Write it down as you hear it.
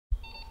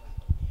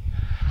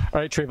All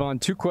right, Trevon,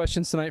 2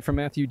 questions tonight from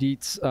Matthew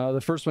Dietz. The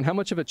first one, how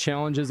much of a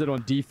challenge is it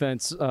on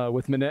defense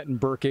with Minette and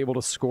Burke able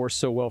to score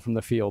so well from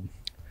the field?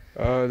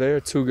 They're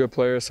 2 good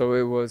players, so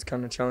it was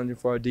kind of challenging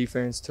for our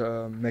defense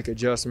to make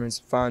adjustments,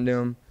 find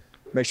them,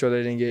 make sure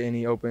they didn't get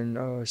any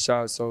open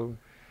shots. So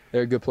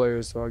they're good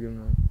players, so I'll give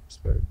them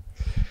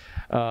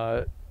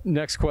respect.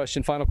 Next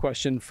question, final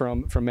question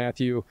from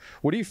Matthew.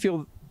 What do you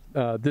feel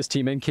this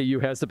team,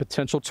 NKU, has the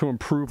potential to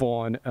improve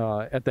on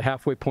at the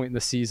halfway point in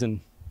the season?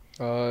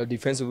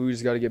 Defensively, we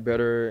just got to get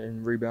better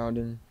in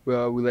rebounding.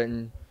 We're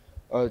letting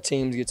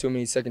teams get too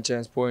many second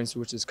chance points,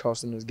 which is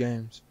costing us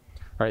games.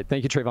 All right,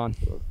 thank you, Trevon.